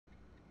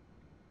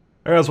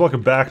Hey guys,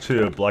 welcome back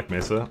to Black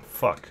Mesa.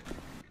 Fuck.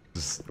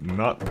 This is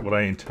not what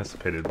I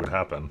anticipated would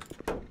happen.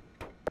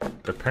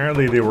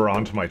 Apparently they were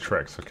onto my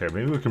tricks. Okay,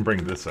 maybe we can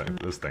bring this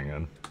thing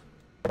in.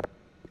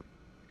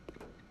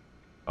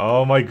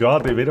 Oh my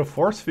god, they made a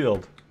force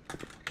field.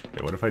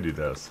 Okay, what if I do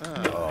this?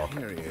 Oh,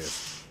 here he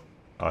is.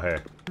 Oh, hey.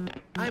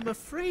 I'm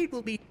afraid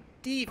we'll be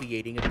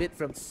deviating a bit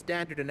from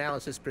standard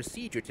analysis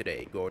procedure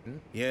today,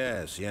 Gordon.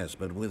 Yes,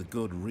 but with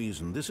good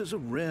reason. This is a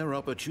rare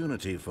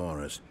opportunity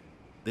for us.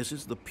 This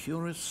is the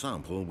purest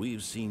sample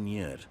we've seen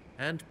yet.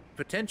 And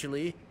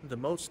potentially the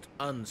most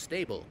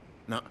unstable.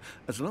 Now,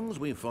 as long as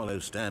we follow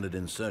standard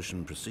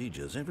insertion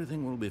procedures,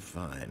 everything will be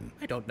fine.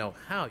 I don't know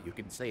how you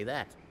can say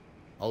that.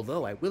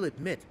 Although I will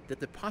admit that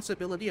the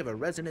possibility of a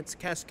resonance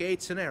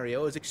cascade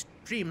scenario is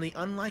extremely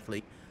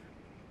unlikely.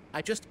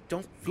 I just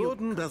don't feel...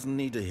 Gordon doesn't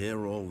need to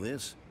hear all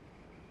this.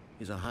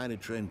 He's a highly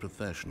trained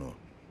professional.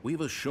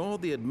 We've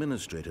assured the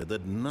administrator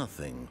that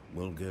nothing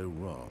will go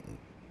wrong.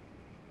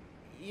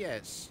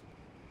 Yes,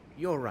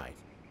 you're right.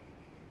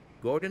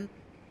 Gordon,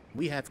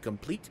 we have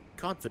complete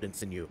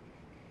confidence in you.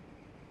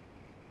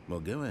 Well,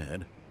 go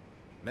ahead.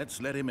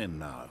 Let's let him in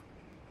now.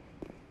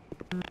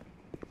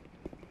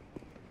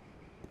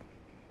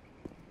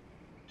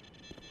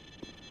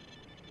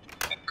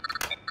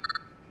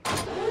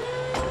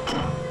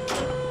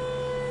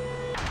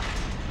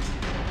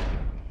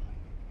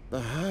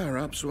 The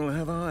higher-ups will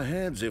have our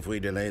heads if we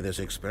delay this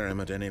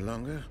experiment any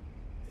longer.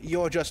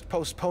 You're just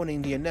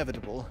postponing the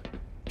inevitable.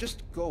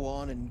 Just go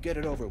on and get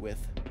it over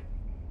with.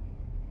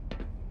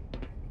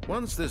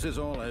 Once this is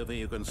all over,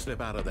 you can slip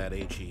out of that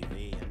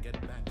HEV and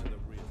get back to the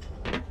real...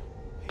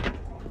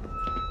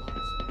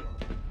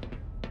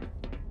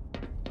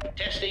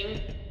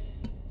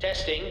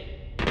 Testing.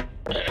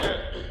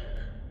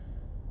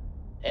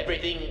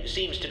 Everything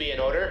seems to be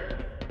in order.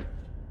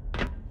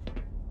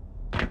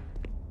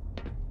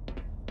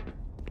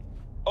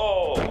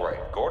 All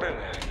right, Gordon.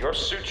 Your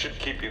suit should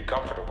keep you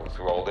comfortable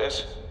through all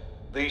this.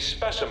 The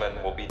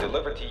specimen will be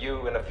delivered to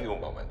you in a few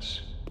moments.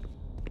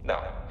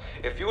 Now,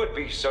 if you would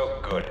be so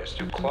good as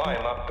to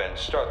climb up and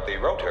start the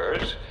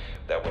rotors,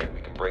 that way we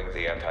can bring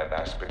the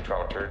anti-mass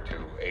spectrometer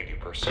to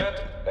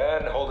 80%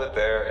 and hold it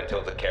there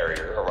until the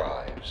carrier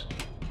arrives.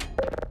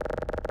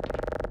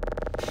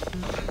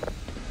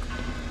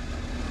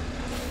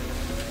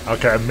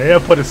 Okay, I may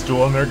have put a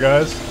stool in there,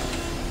 guys.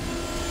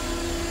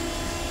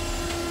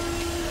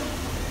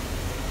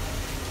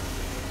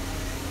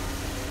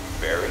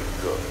 Very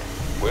good.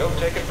 We'll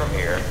take it from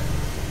here.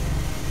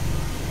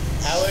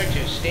 Power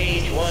to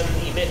stage 1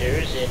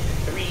 emitters in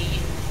 3,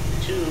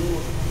 2,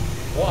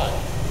 1.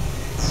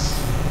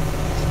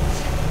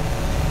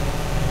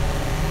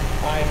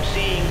 I'm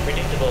seeing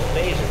predictable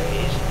phase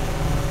arrays.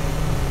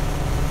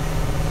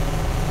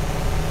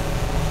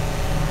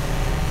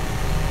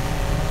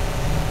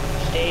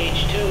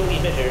 Stage 2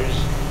 emitters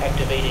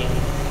activating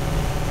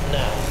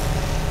now.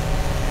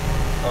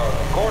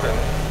 Gordon,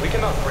 we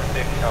cannot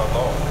predict how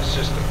long the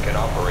system can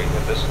operate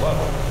at this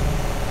level,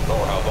 nor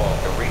how long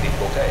the reading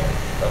will take.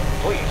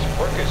 Please,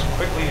 work as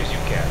quickly as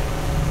you can.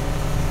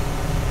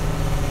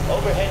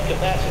 Overhead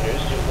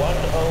capacitors to 105%.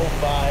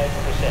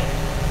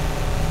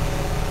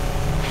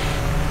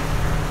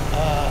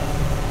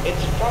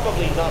 It's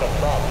probably not a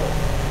problem.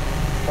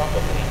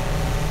 Probably.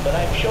 But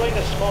I'm showing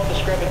a small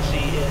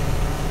discrepancy in...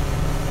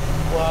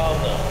 Well,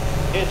 no.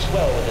 It's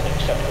well within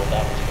acceptable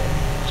bounds here.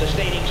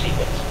 Sustaining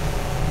sequence.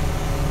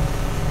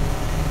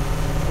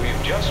 We've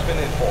just been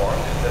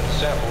informed that the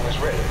sample is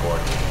ready,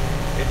 Gordon.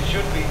 It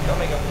should be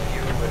coming up to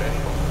you at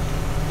any moment.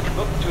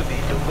 Look to the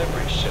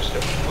delivery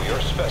system for your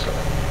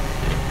specimen.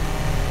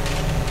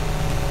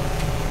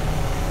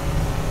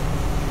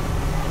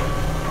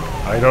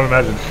 I don't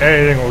imagine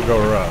anything will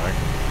go wrong.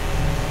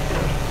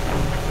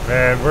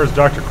 Man, where's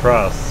Dr.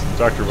 Cross?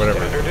 Dr. whatever.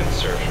 Standard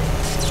insertion.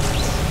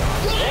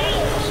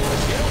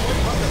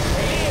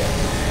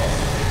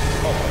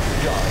 Oh my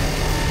God.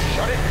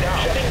 Shut it down.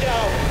 Shutting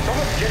down.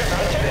 Someone get him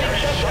out of there.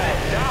 Shut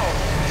it down.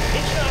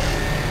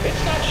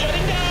 It's not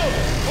shutting down.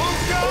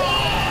 Move down.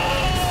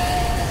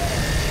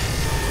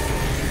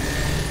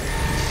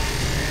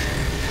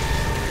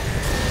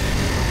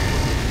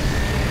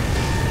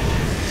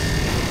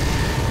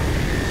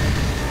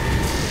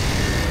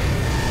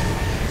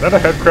 Is that a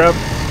head crab?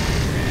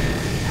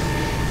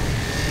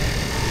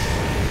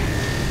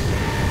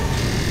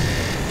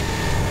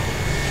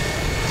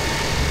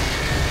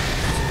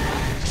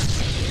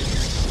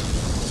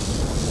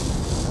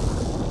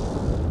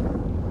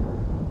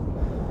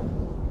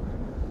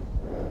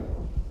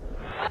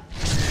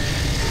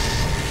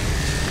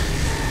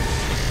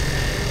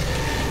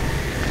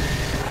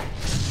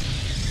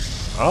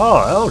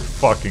 Oh, that looks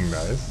fucking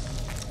nice.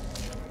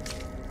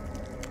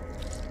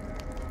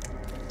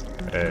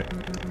 Hey.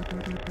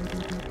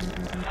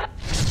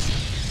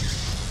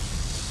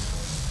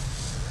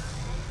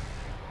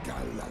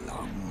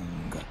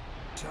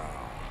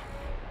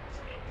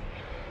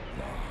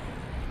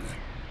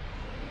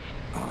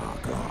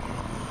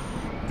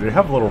 Do they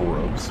have little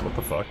robes? What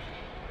the fuck?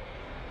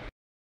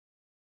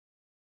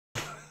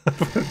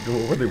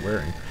 What were they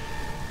wearing?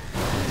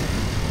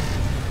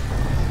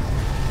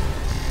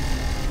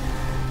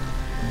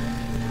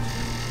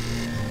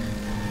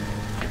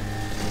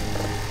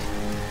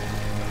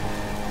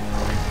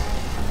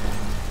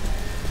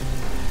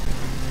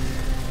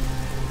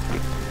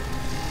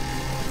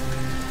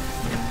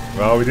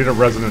 Well, we need a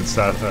resonance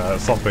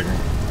something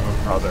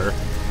or other.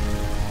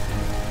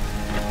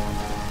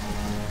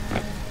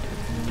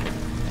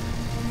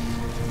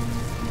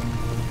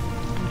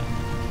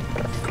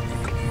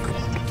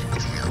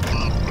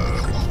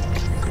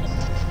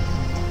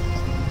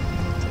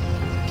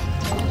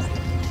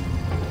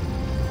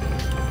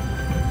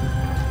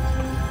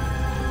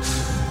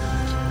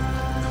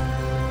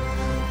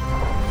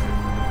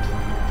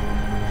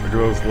 Look at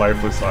those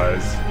lifeless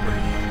eyes.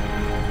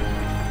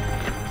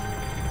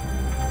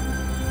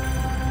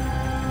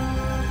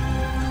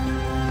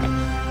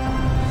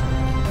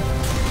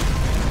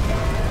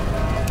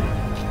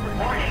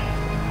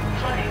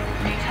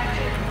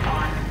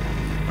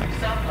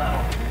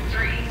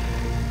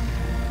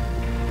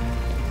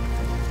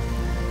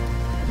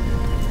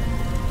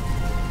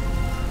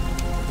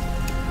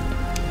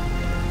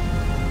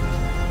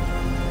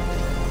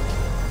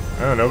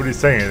 Oh, nobody's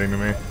saying anything to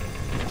me.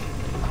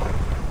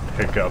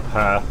 Hiccup,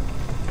 ha.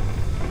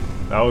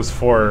 That was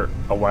for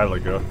a while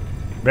ago.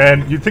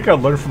 Man, you'd think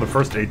I'd learn from the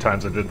first 8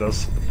 times I did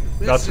this.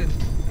 Listen,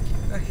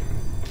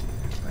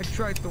 I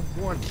tried to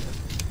warn you.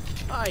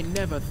 I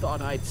never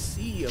thought I'd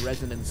see a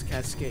resonance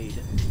cascade,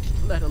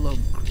 let alone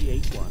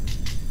create one.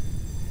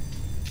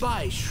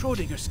 By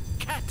Schrodinger's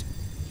cat,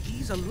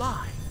 he's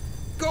alive.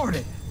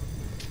 Gordon!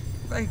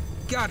 Thank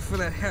God for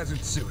that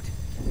hazard suit.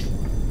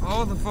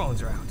 All the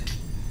phones are out.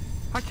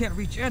 I can't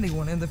reach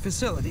anyone in the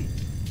facility.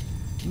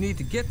 You need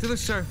to get to the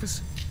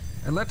surface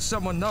and let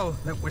someone know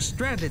that we're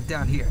stranded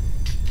down here.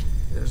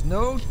 There's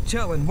no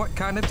telling what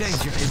kind of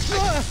danger is.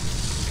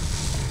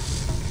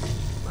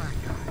 My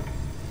God,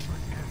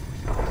 what have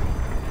we done?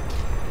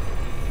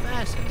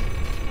 Fascinating.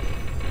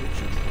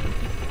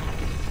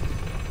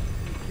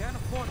 We can't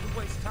afford to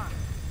waste time.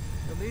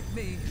 You'll need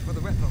me for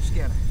the retinal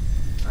scanner.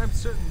 I'm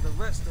certain the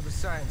rest of the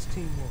science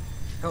team will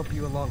help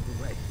you along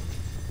the way.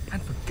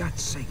 And for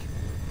God's sake,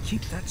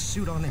 keep that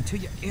suit on until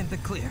you're in the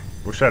clear.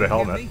 Wish I had a Hear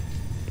helmet. me?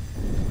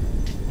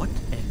 What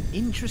an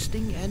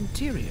interesting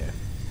anterior.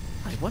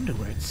 I wonder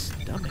where its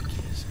stomach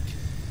is.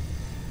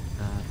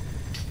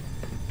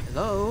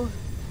 Hello?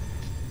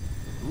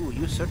 Ooh,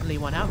 you certainly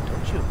went out,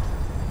 don't you?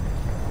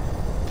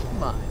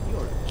 My,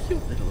 you're a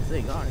cute little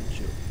thing, aren't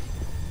you?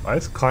 Why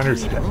is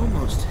Kleiner's I'd head?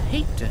 almost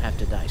hate to have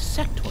to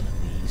dissect one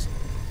of these.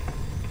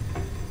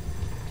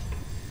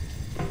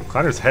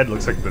 Kleiner's head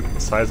looks like the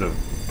size of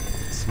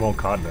a small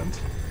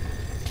continent.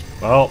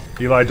 Well,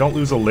 Eli, don't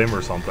lose a limb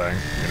or something,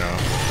 you know.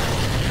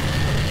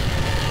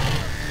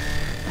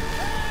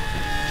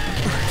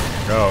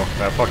 Oh,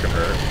 that fucking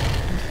hurt.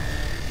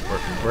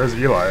 Where's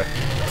Eli?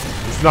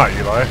 It's not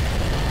Eli.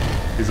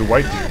 He's a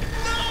white dude.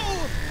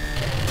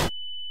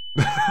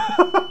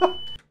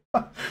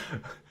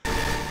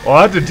 Well,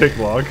 that didn't take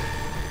long.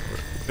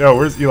 Yo,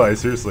 where's Eli?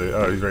 Seriously.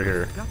 Oh, he's right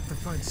here. Got to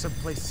find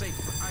someplace safe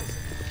for Isaac.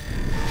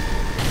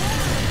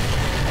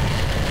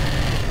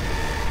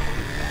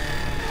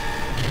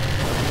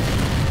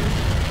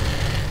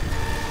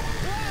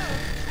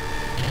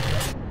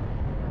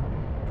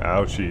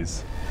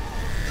 Ouchies.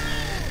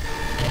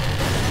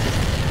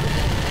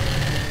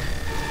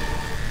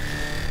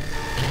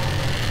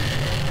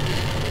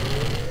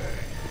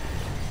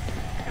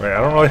 Wait, I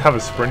don't really have a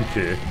sprint key.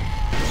 Any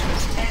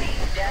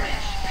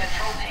damage,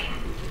 control team.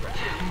 2,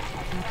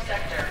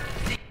 sector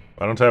C.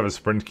 I don't have a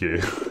sprint key.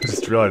 I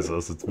just realized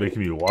this. It's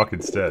making me walk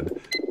instead.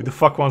 Who the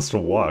fuck wants to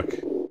walk?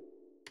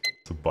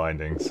 Some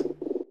bindings.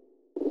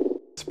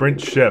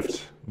 Sprint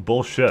shift.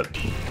 Bullshit.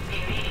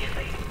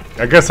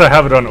 I guess I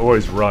have it on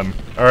always run.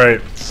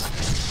 Alright.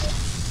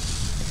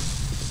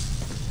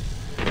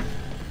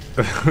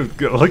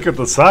 Look at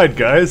the side,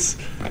 guys.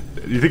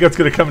 You think that's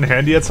gonna come in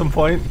handy at some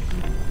point?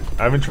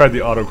 I haven't tried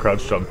the auto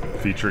crouch jump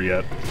feature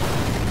yet.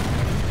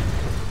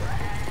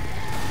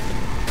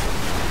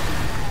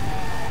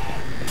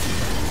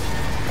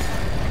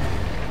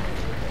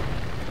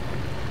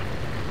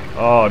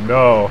 Oh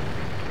no.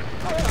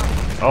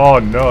 Oh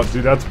no,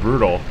 dude, that's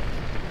brutal.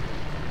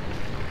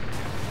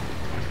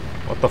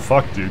 What the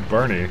fuck, dude?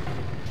 Bernie.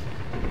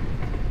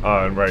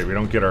 And right, we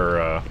don't get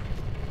our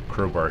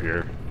crowbar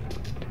here.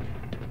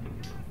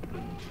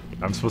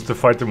 I'm supposed to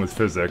fight them with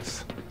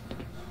physics.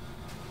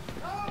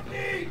 Help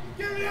me!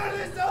 Get me out of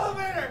this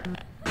elevator!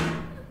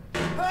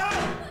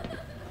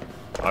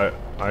 Help!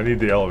 I need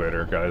the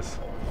elevator, guys.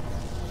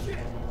 Shit!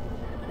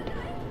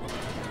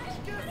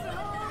 Get us the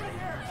hell out of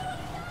here!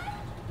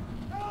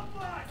 Help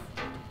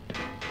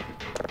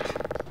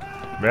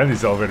us! Man,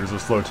 these elevators are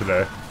slow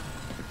today.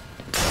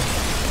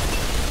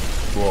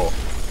 Cool.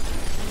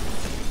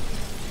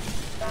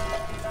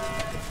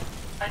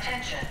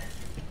 Attention.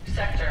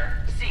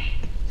 Sector C.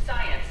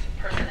 Science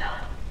personnel.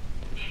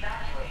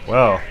 Evacuate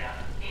Wow. area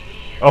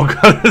immediately. Oh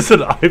god, it's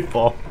an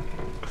eyeball.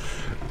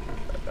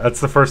 That's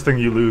the first thing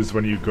you lose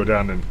when you go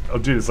down and... Oh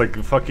dude, it's like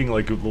fucking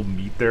like a little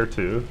meat there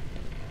too.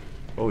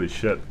 Holy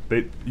shit.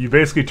 You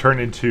basically turn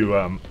into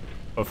a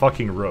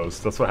fucking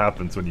roast. That's what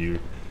happens when you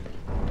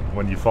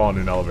fall in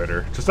an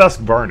elevator. Just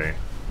ask Barney.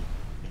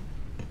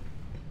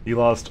 He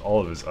lost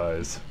all of his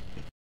eyes.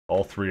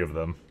 All 3 of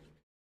them.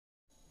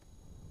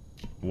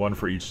 1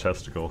 for each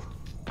testicle.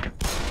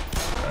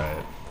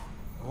 Alright.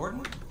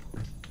 Gordon?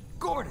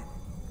 Gordon!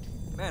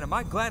 Man, am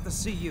I glad to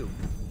see you.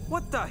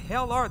 What the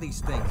hell are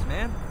these things,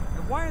 man?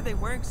 And why are they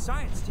wearing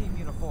science team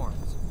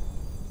uniforms?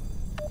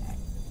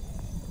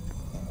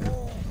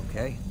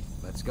 Okay,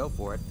 let's go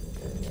for it.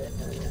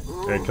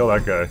 Hey, kill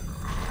that guy.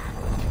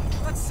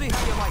 Let's see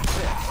how you like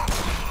this.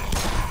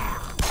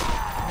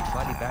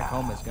 Nobody back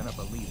home is gonna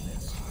believe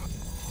this.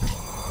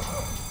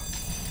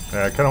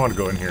 Yeah, I kind of want to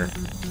go in here.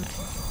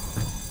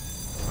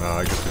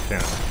 I guess we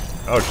can't.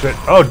 Oh shit!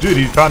 Oh, dude,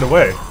 he found a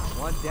way.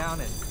 One down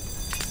and...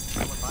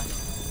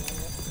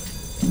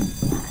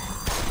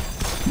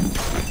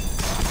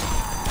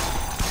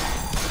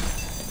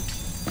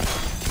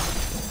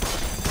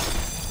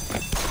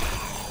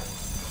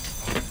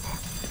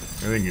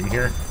 Anything in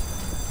here?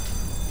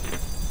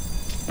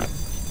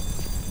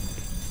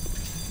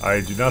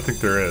 I do not think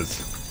there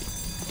is.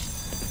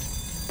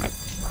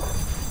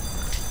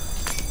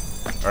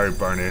 Alright,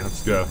 Barney,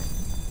 let's go.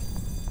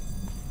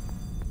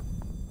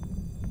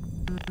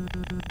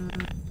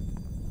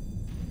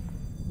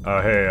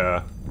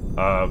 Hey,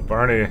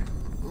 Barney.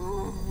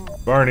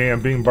 Barney,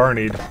 I'm being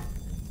Barneyed.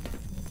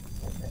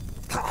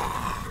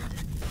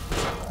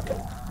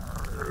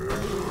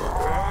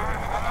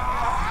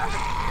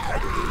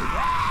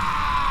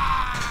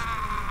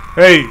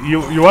 Hey,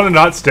 you want to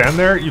not stand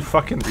there? You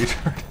fucking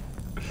retard.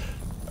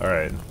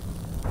 Alright.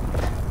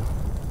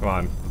 Come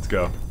on, let's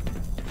go.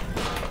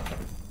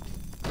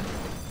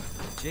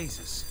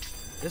 Jesus,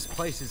 this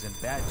place is in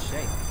bad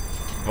shape.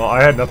 Well,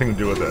 I had nothing to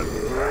do with it.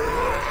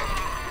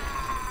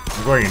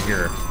 I'm going in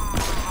here.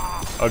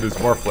 Oh, there's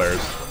more flares.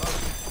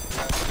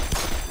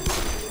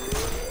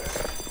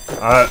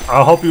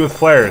 I'll help you with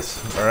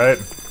flares, alright?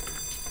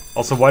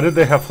 Also, why did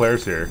they have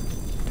flares here?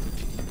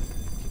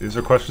 These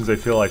are questions I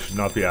feel I should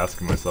not be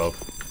asking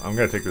myself. I'm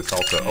gonna take this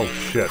also. Oh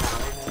shit.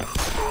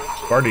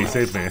 Barney,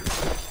 save me.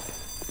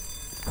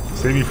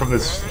 Save me from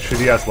this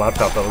shitty ass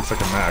laptop that looks like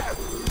a Mac.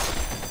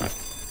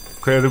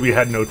 Clearly we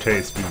had no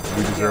taste.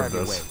 We deserve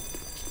this.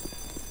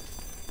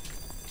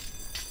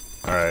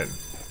 Alright.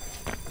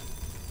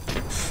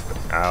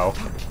 Ow.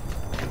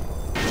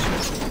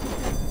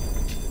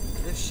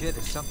 This shit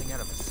is something out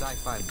of a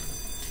sci-fi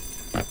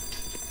movie.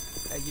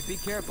 Hey, you be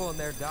careful in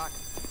there, Doc.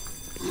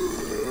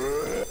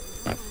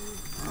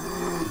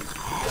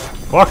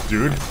 Fuck,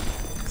 dude.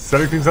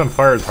 Setting things on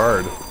fire is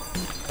hard.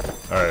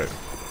 Alright.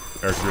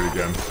 Eric, do it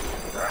again.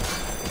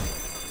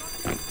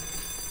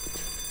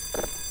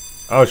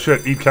 Oh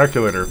shit, eat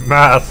calculator.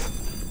 Math!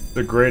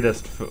 The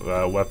greatest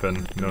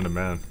weapon known to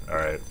man.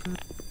 Alright.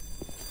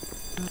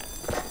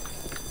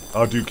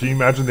 Oh dude, can you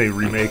imagine they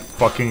remake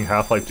fucking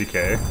Half-Life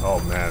Decay?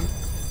 Oh man.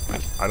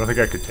 I don't think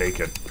I could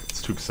take it.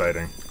 It's too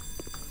exciting.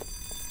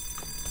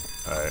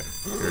 Alright.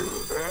 Here.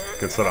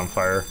 Get set on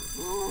fire.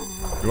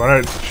 You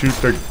wanna shoot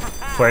the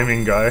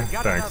flaming guy?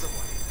 Thanks.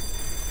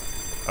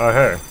 Oh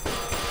hey.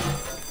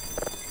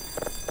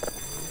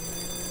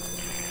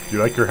 Do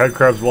you like your head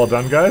crabs well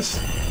done, guys?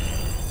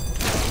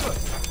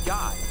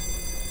 God.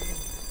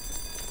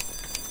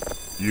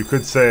 You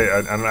could say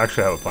I don't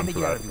actually have a pun for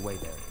that.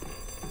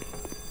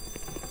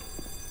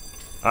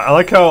 I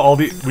like how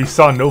we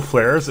saw no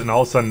flares and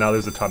all of a sudden now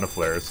there's a ton of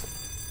flares.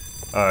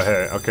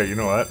 Hey, okay, you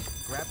know what?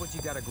 Grab what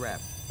you gotta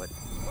grab, but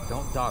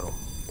don't dawdle.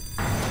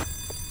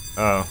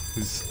 Oh,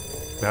 he's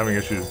having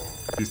issues.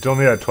 You still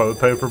need that toilet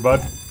paper,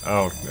 bud?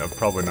 Oh, no,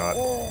 probably not.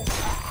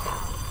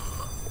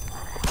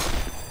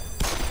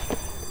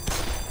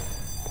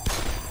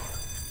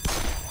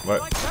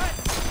 What? Like that?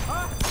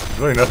 Huh? There's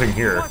really nothing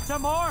here. Want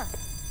some more?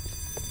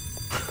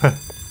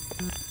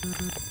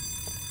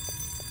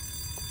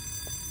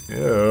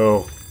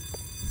 Ew.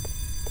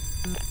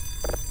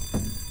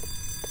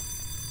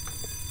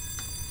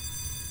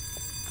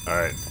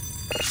 Alright.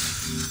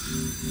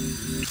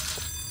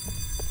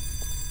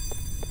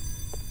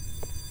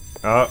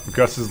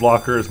 Gus's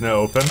locker is now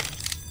open.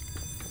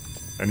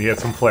 And he had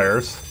some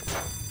flares.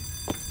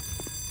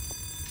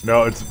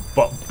 No, it's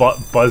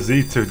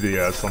Buzzy to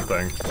the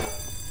something.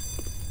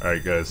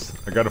 Alright guys,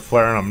 I got a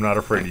flare and I'm not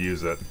afraid to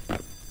use it.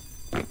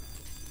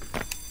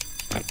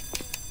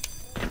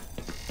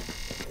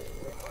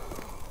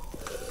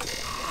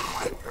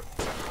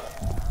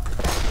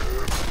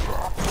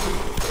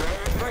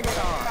 Bring it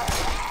on.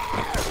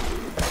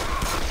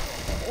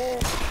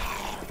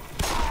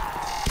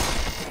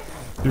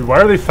 Dude,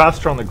 why are they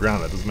faster on the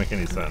ground? That doesn't make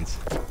any sense.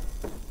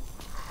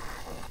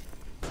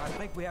 I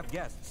think we have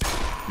guests.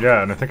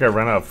 Yeah, and I think I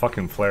ran out of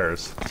fucking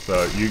flares.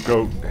 So you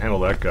go handle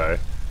that guy.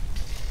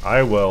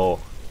 I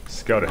will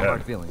scout ahead.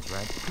 Hard feelings,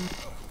 right?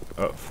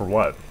 For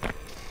what?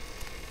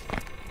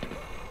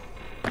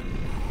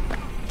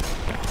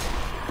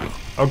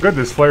 Oh good,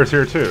 there's flares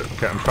here too.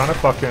 Okay, I'm trying to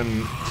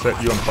fucking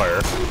set you on fire.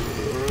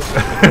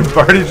 And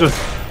Barney's just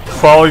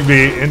following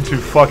me into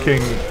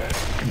fucking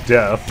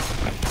death.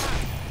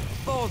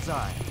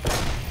 Bullseye.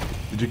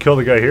 Did you kill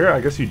the guy here?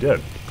 I guess you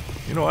did.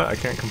 You know what? I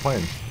can't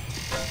complain.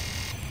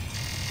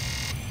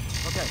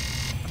 Okay,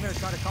 I'm gonna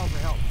try to call for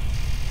help.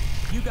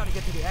 You gotta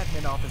get to the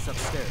admin office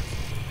upstairs.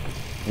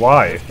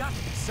 Why? There's got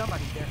to be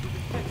somebody there who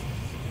can fix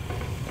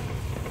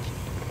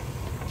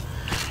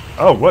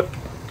Oh, what?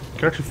 You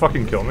can actually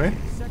fucking kill me?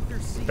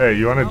 Hey,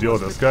 you wanna deal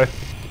with this guy?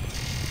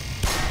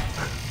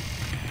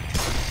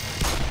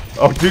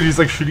 Oh, dude, he's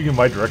like shooting in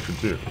my direction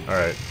too.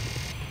 Alright.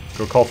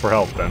 Go call for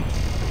help then.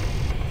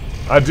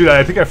 Dude,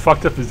 I think I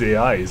fucked up his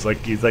AI. He's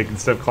like,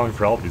 instead of calling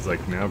for help, he's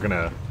like now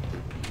gonna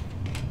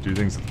do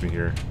things with me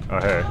here. Oh,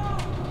 hey.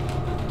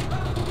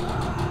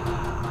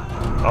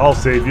 I'll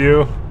save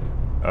you.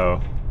 Oh.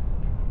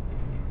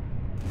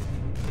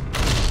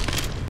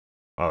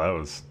 Oh, that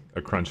was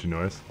a crunchy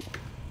noise.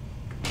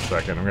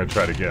 Second, I'm gonna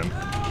try it again.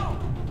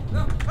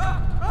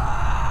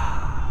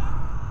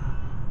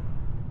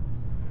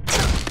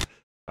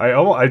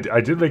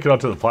 I did make it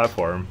onto the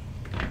platform.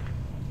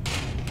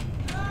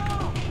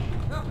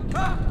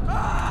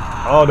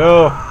 Oh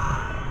no!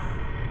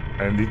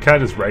 And he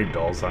kind of just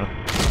ragdolls, huh?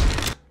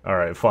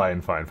 Alright,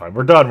 fine.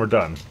 We're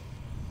done.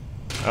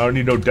 I don't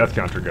need no death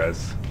counter,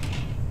 guys.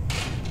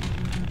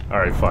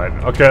 Alright, fine.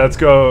 Okay, let's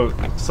go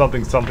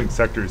something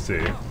Sector C.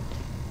 Is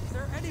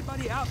there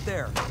anybody out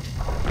there?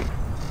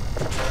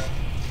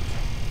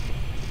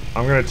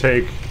 I'm gonna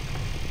take...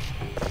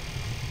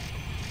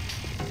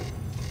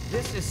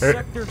 This is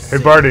Sector C.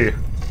 Hey, Barty!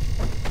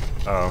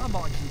 Oh. Come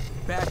on, you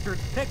bastard.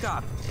 Pick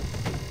up.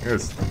 I'm gonna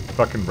just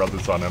fucking rub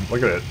this on him.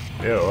 Look at it.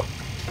 Ew.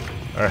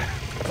 Alright.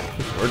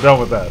 We're done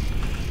with that.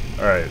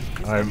 Alright.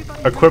 I'm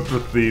equipped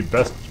with the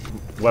best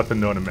weapon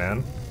known to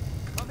man.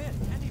 Come in,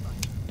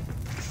 anybody.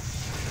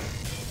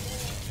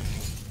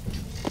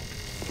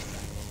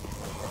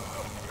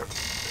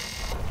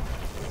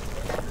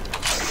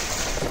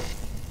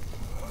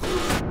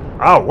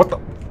 Ow, what the?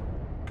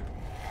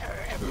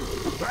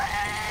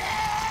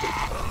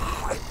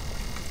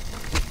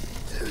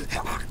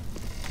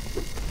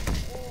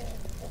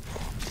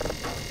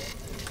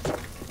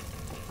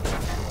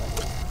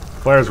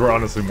 Flares were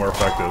honestly more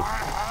effective.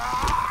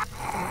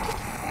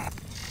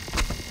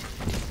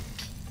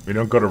 We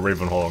don't go to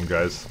Ravenholm,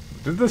 guys.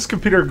 Did this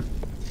computer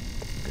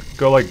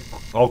go like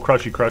all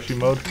crushy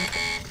mode?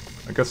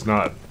 I guess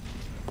not.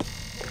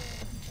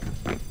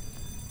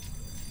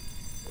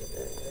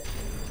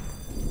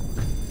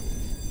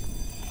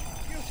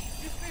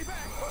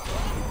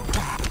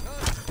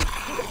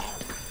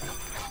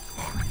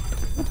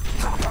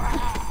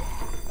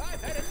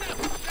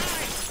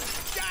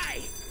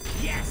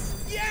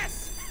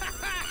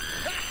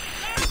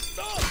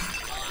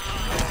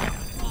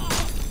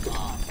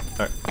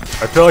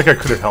 I feel like I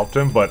could have helped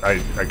him, but I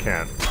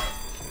can't.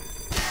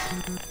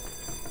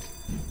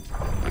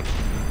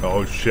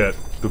 Oh shit.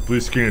 The blue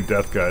screen of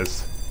death,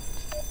 guys.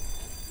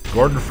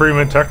 Gordon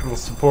Freeman, technical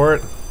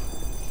support.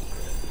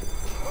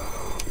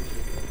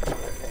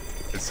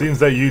 It seems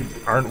that you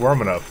aren't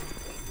warm enough.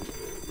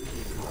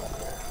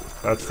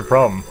 That's the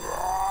problem.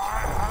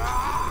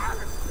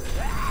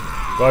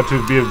 Glad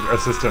to be of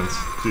assistance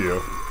to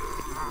you.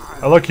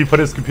 Oh look, he put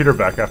his computer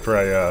back after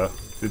I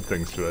did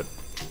things to it.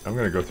 I'm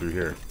gonna go through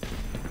here.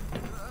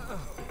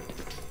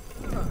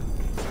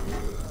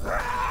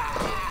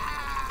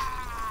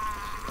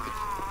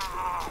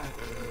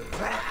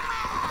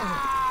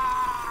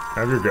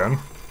 Have your gun.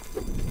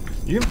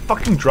 You didn't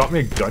fucking drop me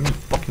a gun, you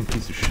fucking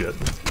piece of shit.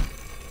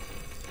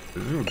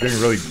 This is getting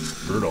really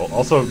brutal.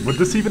 Also, would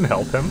this even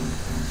help him?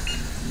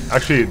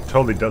 Actually, it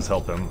totally does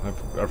help him.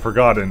 I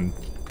forgot in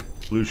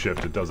Blue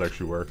Shift it does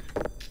actually work.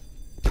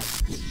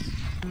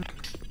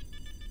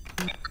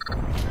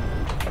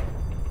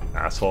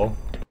 Asshole.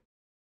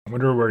 I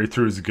wonder where he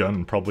threw his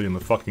gun, probably in the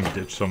fucking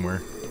ditch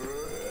somewhere.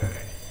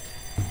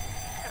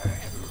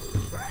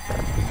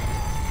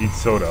 Eat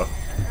soda.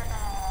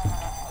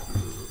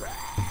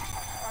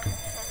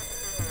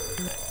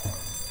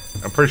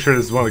 I'm pretty sure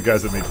this is one of the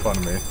guys that made fun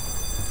of me.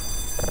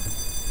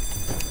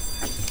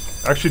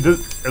 Actually,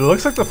 it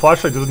looks like the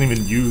flashlight doesn't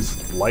even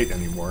use light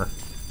anymore.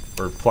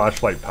 Or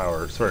flashlight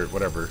power. Sorry,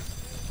 whatever.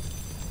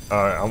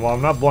 Well,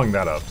 I'm not blowing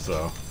that up,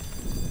 so...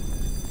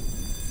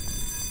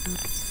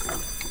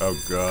 Oh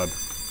god.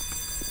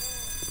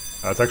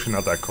 It's actually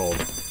not that cold.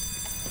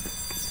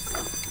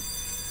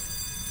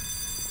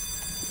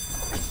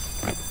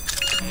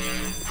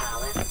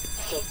 Power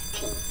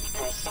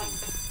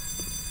 15%.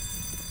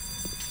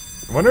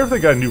 I wonder if they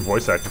got a new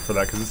voice actor for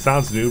that, because it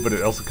sounds new, but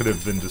it also could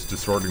have been just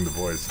distorting the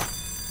voice.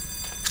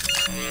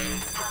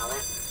 Power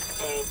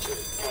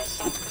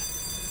 30%.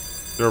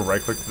 Is there a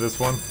right click to this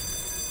one?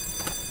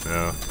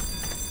 No.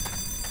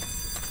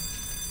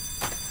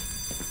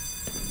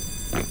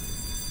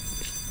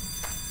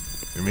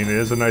 I mean, it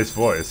is a nice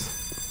voice.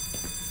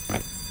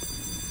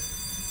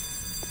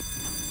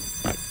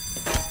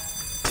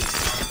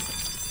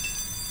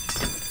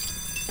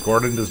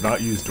 Gordon does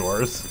not use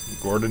doors.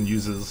 Gordon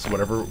uses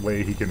whatever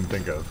way he can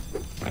think of.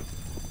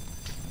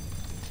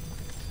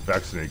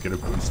 Vaccinate, get a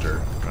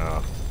booster.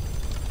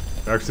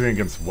 Vaccinate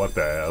against what,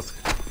 they ask?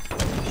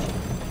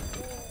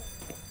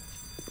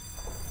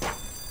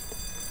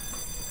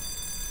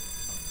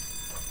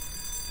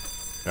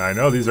 Now, I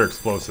know these are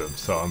explosive,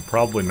 so I'm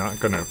probably not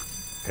gonna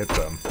hit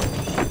them.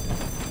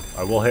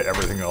 I will hit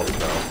everything else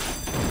though.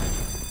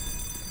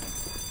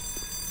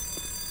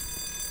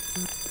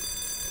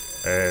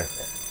 Hey.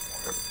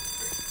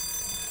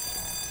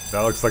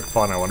 That looks like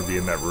fun. I want to be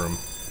in that room.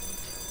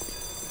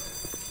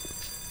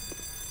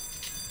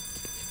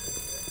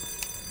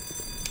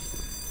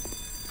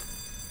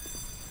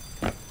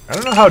 I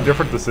don't know how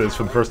different this is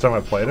from the first time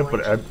I played it,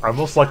 but I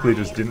most likely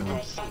just didn't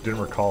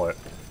recall it.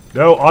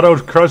 No, auto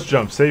crouch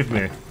jump, save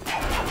me.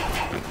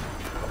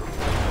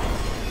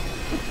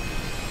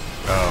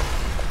 Oh.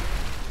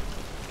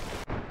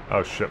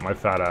 Oh shit, my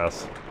fat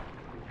ass.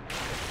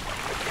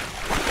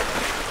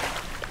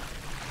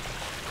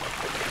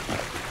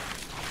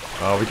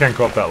 Oh, we can't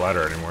go up that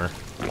ladder anymore.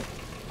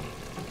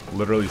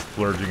 Literally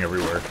splurging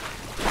everywhere.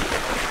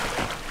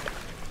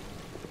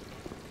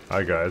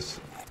 Hi guys.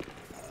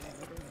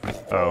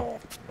 Oh.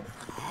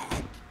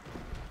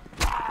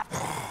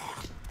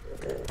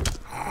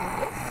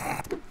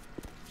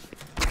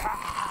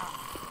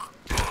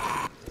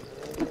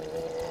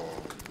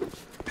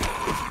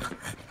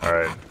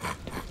 Alright.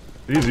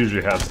 These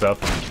usually have stuff.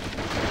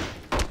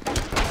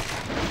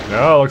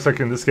 No, looks like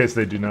in this case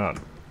they do not.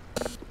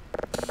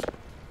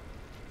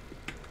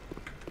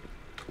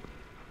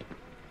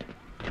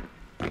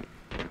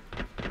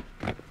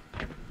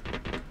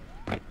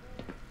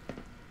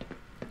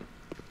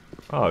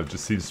 Oh, it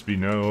just seems to be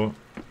no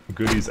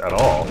goodies at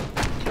all.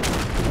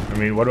 I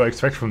mean, what do I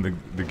expect from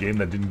the game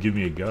that didn't give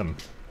me a gun?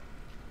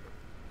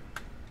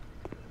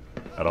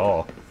 At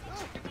all.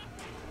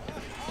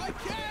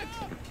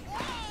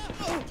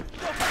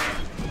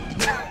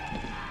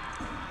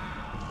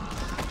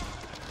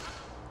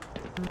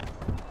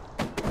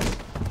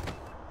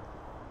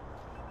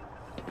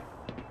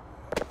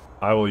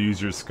 I will use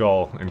your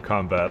skull in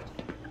combat.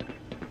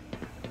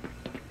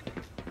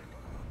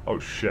 Oh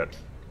shit.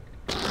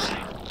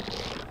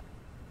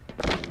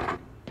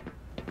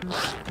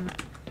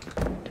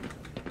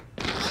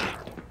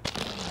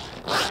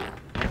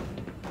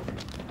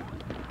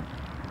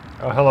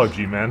 Oh, hello,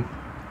 G-Man.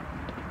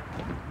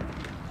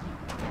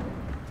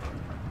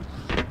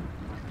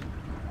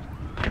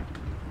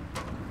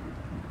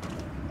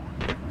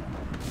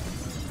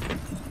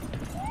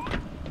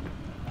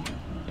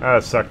 Ah,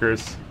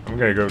 suckers. I'm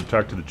gonna go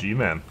talk to the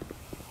G-Man.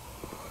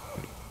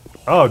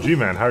 Oh,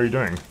 G-Man, how are you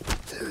doing?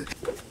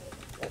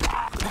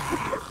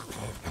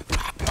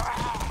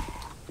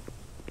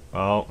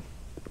 Well...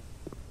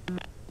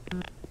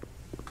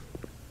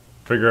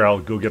 figure I'll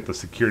go get the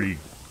security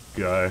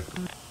guy.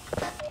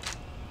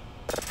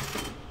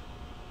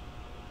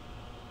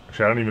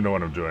 Actually, I don't even know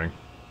what I'm doing.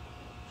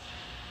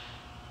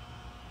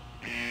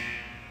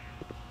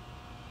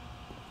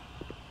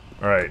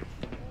 Alright.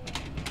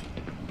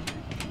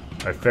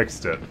 I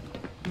fixed it.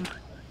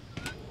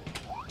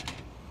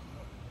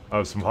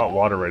 Oh, some hot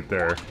water right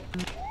there.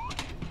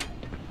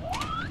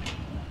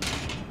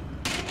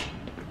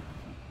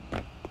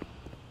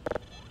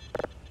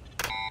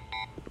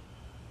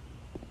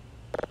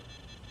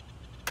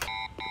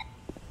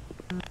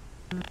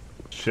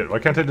 Shit, why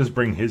can't I just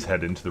bring his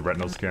head into the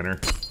retinal scanner?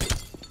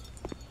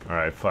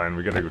 Alright, fine,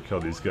 we gotta go kill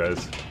these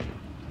guys.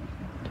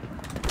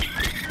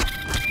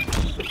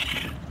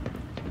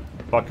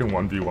 Fucking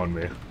 1v1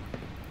 me.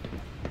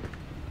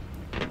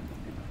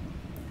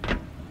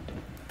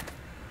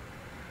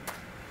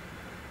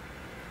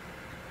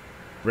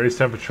 Raise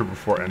temperature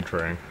before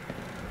entering.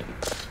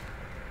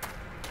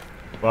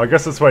 Well, I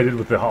guess that's what I did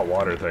with the hot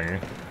water thing.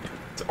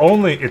 It's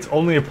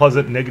only a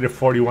pleasant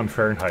 -41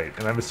 Fahrenheit,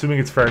 and I'm assuming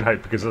it's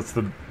Fahrenheit because that's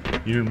the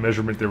unit of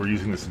measurement they were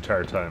using this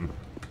entire time.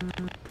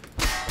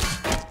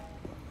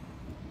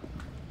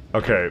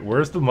 Okay,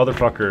 where's the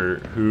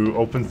motherfucker who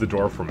opens the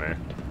door for me?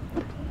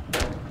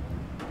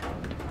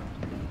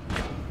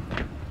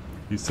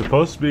 He's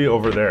supposed to be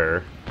over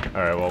there.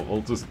 Alright, well,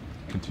 we'll just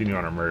continue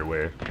on our merry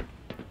way.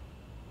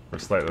 For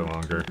slightly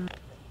longer.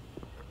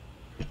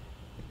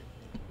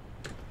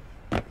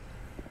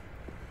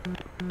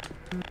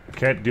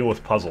 Can't deal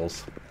with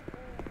puzzles.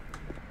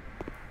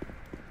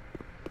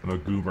 I'm a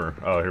goober.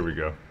 Oh, here we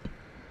go.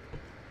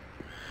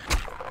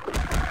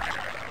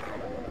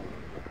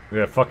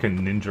 Yeah, fucking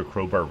ninja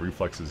crowbar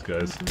reflexes,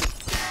 guys.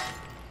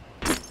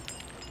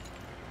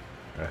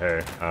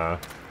 Hey, I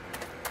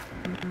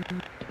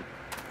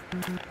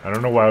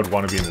don't know why I would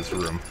want to be in this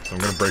room, so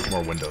I'm gonna break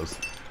more windows.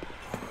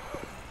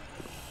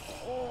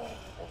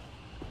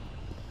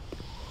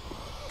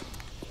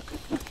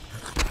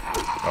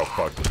 Oh,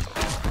 fuck.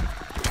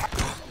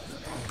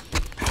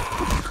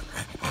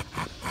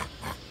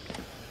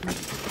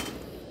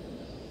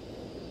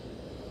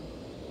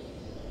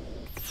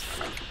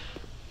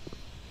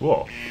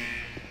 Whoa.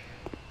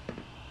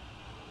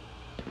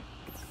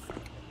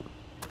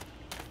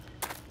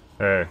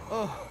 Hey.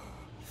 Oh,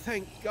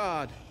 thank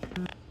God.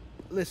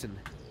 Listen,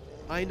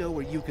 I know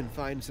where you can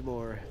find some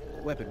more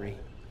weaponry.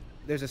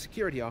 There's a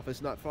security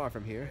office not far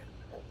from here.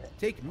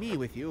 Take me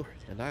with you,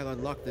 and I'll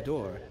unlock the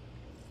door.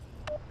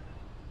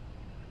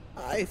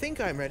 I think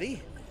I'm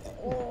ready.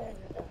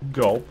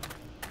 Gulp.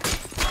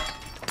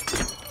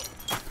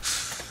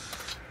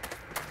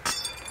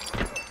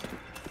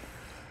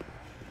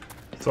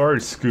 Sorry,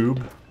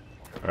 Scoob.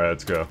 Alright,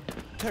 let's go.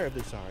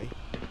 Terribly sorry.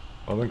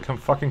 Well then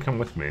come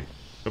with me.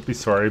 Don't be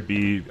sorry,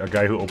 be a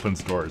guy who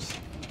opens doors.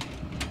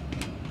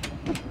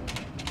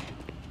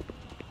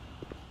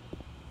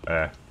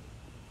 Eh.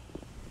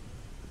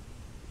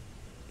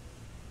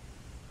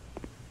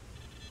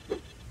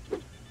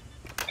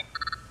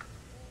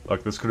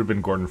 Look, this could have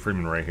been Gordon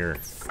Freeman right here.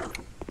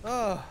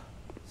 Oh,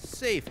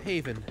 safe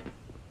haven.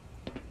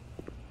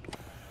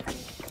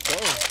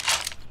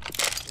 Oh.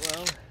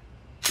 Well,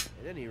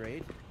 at any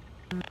rate.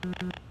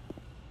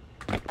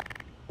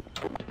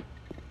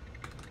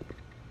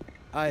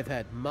 I've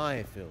had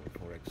my fill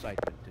for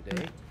excitement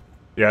today.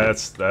 Yeah,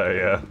 that's,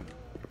 yeah.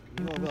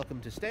 You're welcome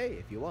to stay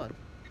if you want.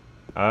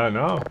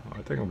 No,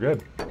 I think I'm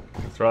good.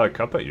 Throw that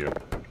cup at you.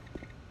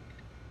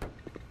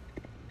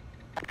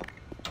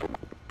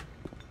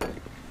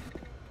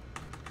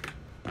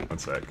 One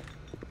sec.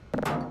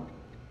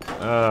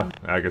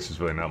 I guess there's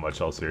really not much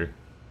else here.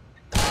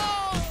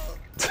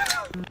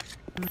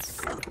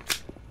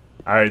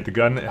 Alright, the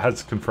gun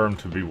has confirmed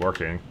to be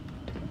working.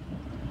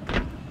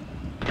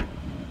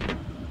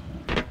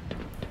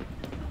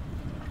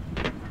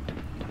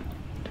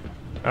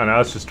 Oh, now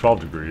it's just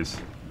 12 degrees.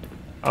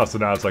 Oh, so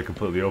now it's like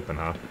completely open,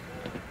 huh?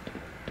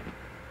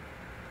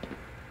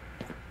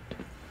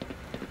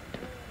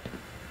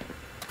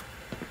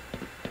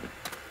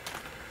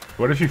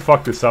 What if you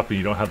fuck this up and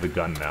you don't have the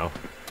gun now?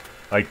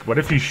 Like, what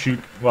if you shoot...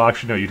 Well,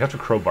 actually, no, you'd have to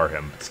crowbar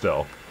him, but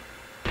still.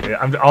 Yeah,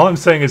 all I'm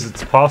saying is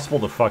it's possible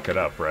to fuck it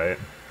up, right?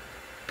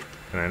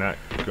 Can I not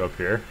go up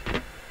here?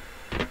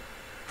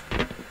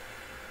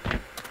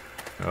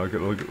 Oh,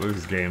 look at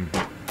this game.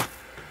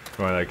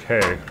 Going like,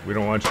 hey, we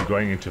don't want you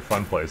going into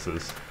fun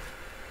places.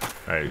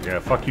 Alright, yeah,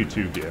 fuck you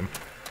too, game.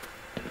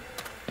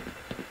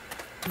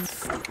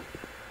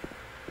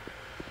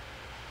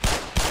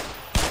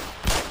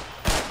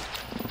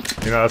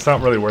 You know, it's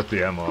not really worth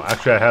the ammo.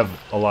 Actually, I have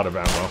a lot of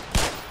ammo.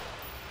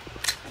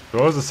 So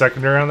what was the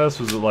secondary on this?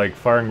 Was it like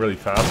firing really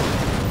fast?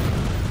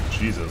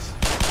 Jesus.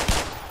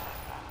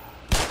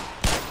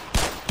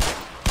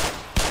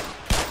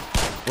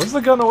 Was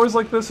the gun always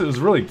like this? It was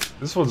really...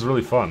 This one's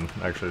really fun,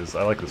 actually.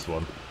 I like this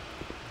one.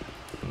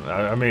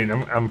 I mean,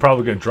 I'm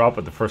probably going to drop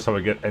it the first time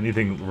I get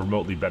anything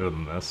remotely better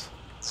than this.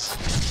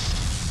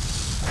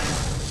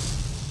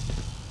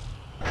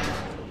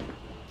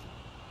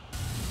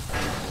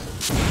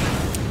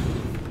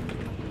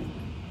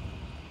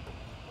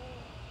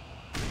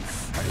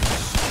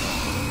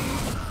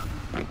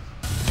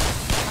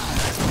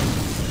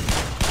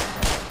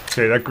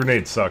 Okay, that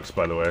grenade sucks,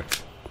 by the way.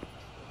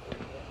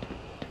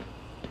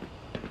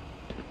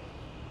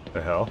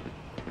 The hell?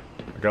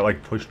 I got,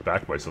 like, pushed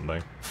back by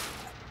something.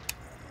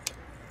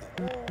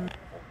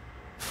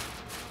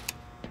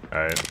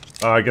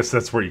 Alright. I guess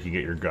that's where you can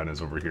get your gun,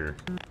 is over here.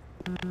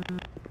 I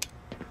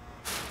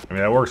mean,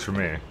 that works for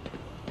me.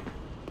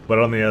 But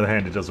on the other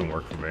hand, it doesn't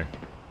work for me.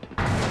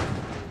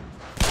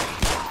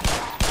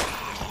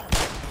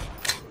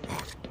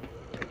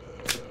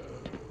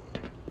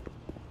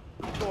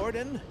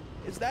 Gordon,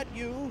 is that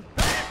you?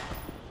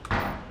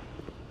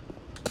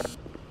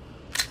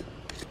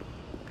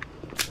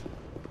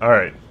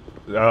 Alright.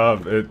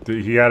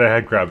 He had a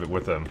head grab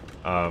with him.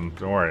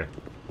 Don't worry.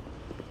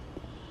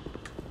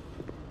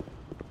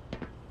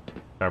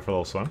 Time for a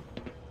little swim.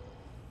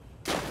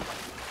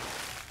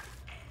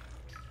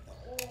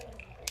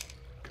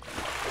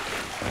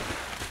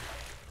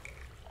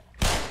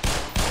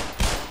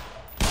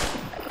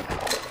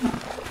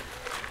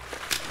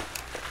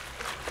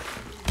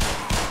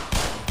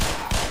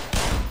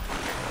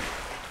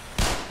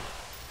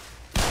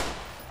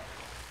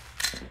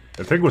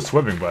 The thing was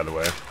swimming, by the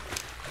way.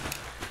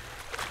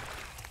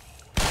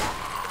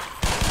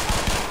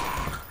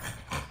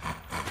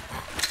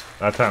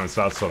 That time it's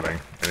not swimming,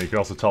 and you can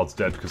also tell it's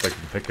dead because I can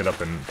pick it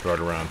up and throw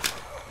it around.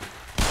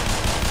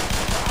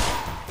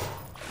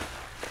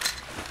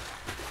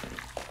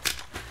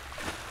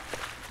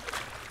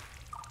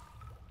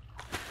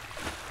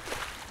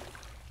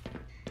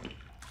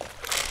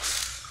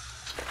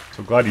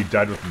 So glad he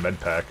died with the med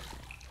pack.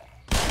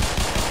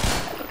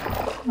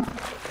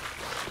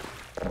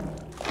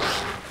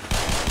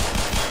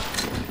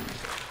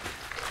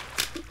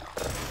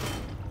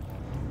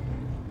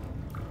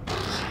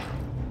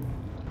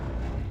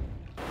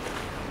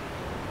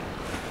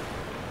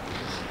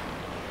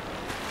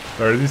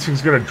 Are these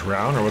things gonna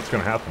drown, or what's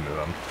gonna happen to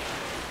them?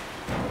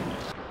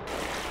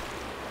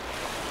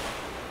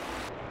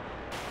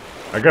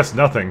 I guess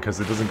nothing, because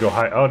it doesn't go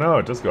high. Oh no,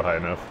 it does go high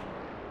enough.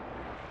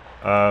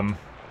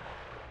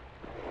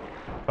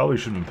 Probably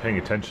should have been paying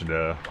attention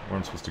to where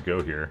I'm supposed to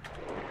go here.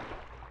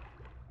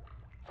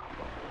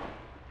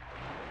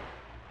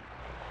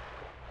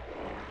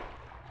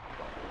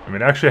 I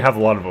mean, actually I have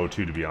a lot of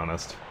O2, to be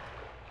honest.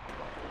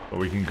 But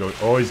we can go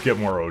always get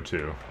more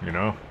O2, you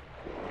know?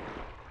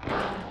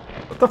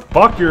 What the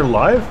fuck? You're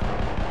alive?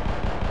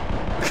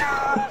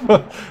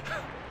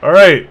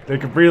 Alright, they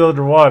can breathe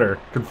underwater.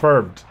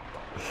 Confirmed.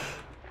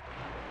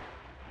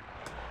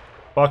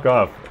 Fuck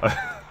off. I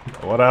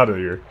want out of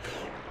here.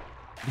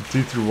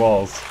 See through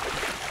walls.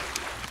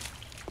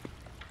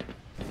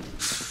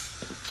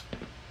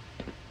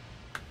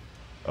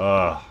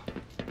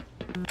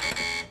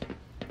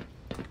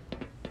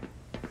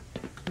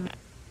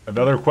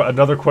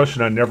 Another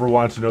question I never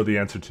wanted to know the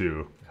answer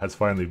to. has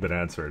finally been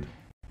answered.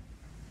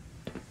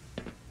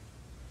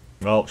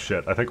 Well,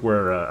 shit. I think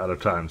we're out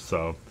of time,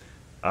 so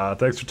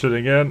thanks for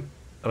tuning in.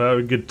 I'm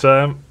having a good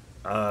time.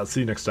 See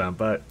you next time.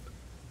 Bye.